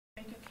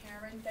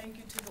Karen. Thank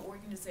you to the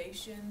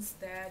organizations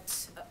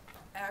that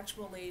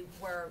actually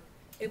were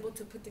able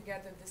to put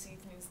together this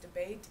evening's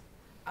debate.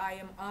 I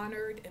am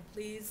honored and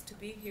pleased to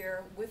be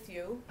here with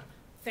you.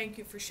 Thank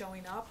you for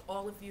showing up,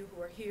 all of you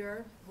who are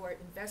here, who are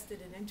invested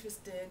and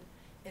interested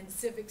in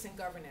civics and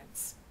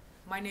governance.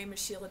 My name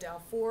is Sheila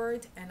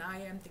Dow-Ford, and I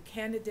am the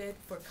candidate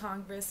for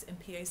Congress in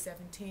PA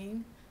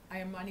 17. I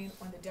am running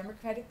on the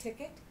Democratic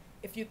ticket.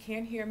 If you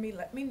can't hear me,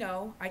 let me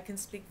know. I can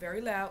speak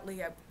very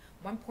loudly. At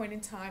one point in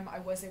time, I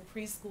was a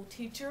preschool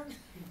teacher,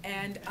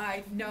 and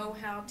I know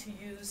how to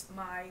use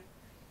my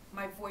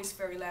voice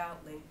very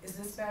loudly. Is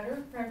this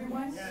better for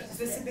everyone? Yes. Is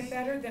this a bit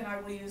better? Then I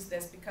will use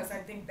this because I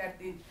think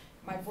that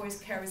my voice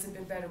carries a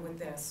bit better with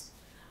this.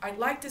 I'd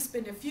like to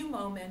spend a few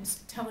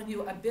moments telling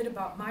you a bit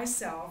about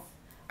myself.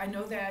 I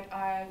know that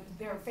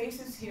there are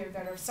faces here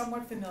that are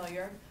somewhat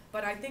familiar,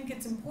 but I think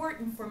it's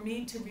important for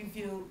me to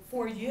review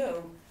for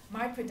you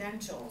my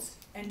credentials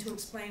and to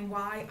explain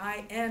why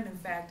I am, in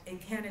fact, a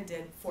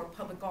candidate for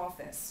public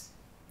office.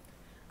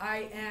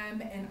 I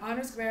am an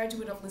honors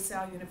graduate of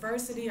LaSalle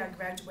University. I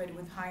graduated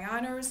with high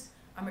honors.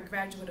 I'm a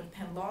graduate of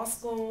Penn Law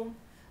School.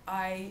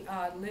 I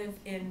live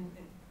in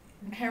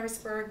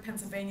Harrisburg,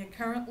 Pennsylvania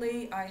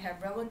currently. I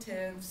have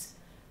relatives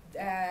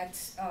that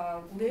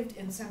lived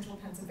in central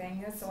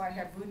Pennsylvania, so I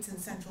have roots in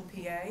central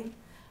PA.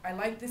 I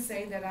like to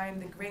say that I am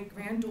the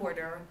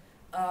great-granddaughter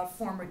of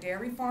former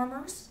dairy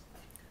farmers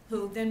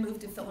who then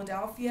moved to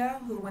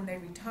Philadelphia, who when they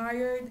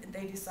retired,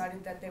 they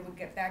decided that they would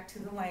get back to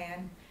the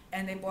land,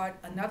 and they bought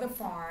another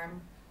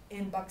farm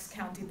in Bucks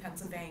County,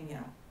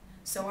 Pennsylvania.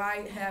 So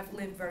I have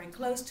lived very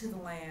close to the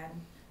land.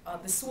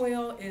 The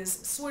soil is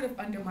sort of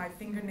under my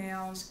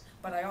fingernails,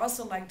 but I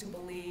also like to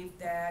believe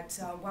that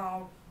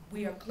while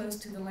we are close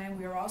to the land,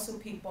 we are also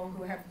people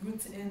who have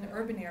roots in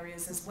urban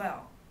areas as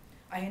well.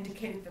 I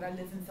indicated that I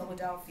live in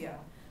Philadelphia.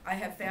 I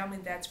have family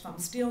that's from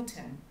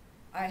Steelton.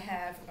 I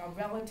have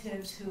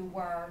relatives who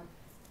were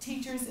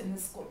teachers in the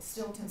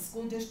Steelton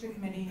School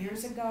District many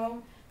years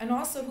ago, and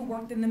also who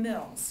worked in the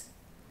mills.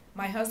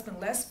 My husband,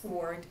 Les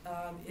Ford,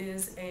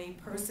 is a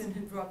person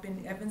who grew up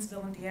in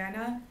Evansville,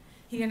 Indiana.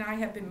 He and I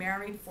have been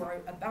married for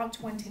about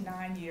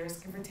 29 years,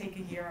 give or take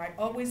a year.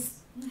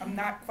 I'm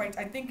not quite,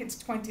 I think it's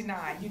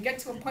 29. You get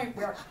to a point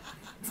where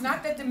it's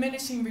not that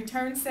diminishing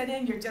returns set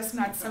in, you're just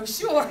not so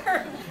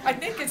sure. I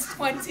think it's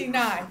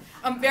 29.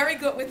 I'm very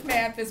good with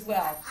math as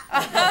well.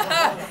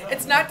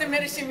 It's not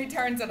diminishing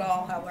returns at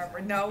all,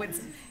 however. No,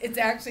 it's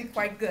actually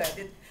quite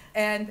good.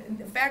 And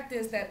the fact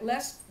is that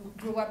Les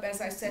grew up, as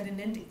I said,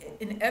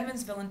 in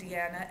Evansville,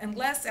 Indiana, and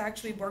Les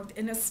actually worked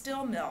in a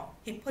steel mill.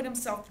 He put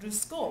himself through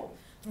school,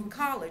 through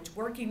college,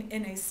 working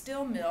in a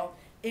steel mill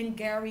in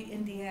Gary,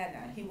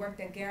 Indiana. He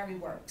worked at Gary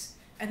Works.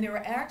 And there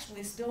are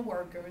actually steel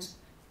workers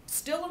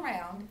still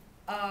around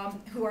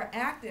who are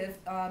active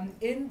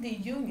in the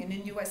union,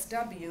 in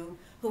USW,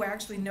 who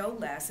actually know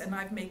Les, and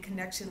I've made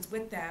connections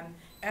with them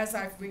as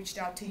I've reached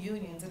out to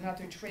unions and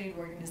other trade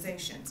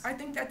organizations. I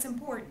think that's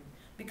important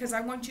because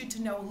I want you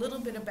to know a little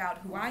bit about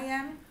who I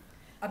am,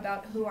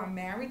 about who I'm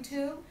married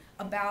to,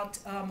 about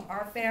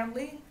our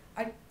family,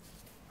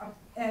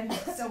 and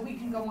so we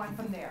can go on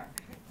from there.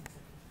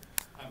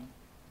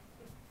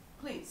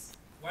 Please.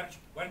 Why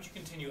don't you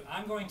continue?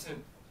 I'm going to,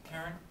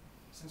 Karen,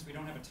 since we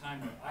don't have a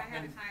timer. I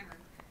have a timer.